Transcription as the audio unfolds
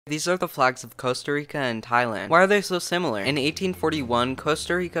These are the flags of Costa Rica and Thailand. Why are they so similar? In 1841,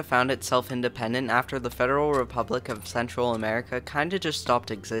 Costa Rica found itself independent after the Federal Republic of Central America kinda just stopped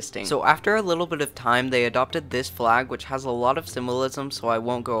existing. So after a little bit of time, they adopted this flag, which has a lot of symbolism, so I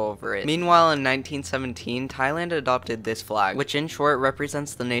won't go over it. Meanwhile, in 1917, Thailand adopted this flag, which in short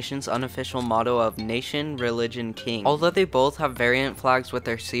represents the nation's unofficial motto of Nation, Religion, King. Although they both have variant flags with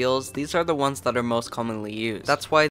their seals, these are the ones that are most commonly used. That's why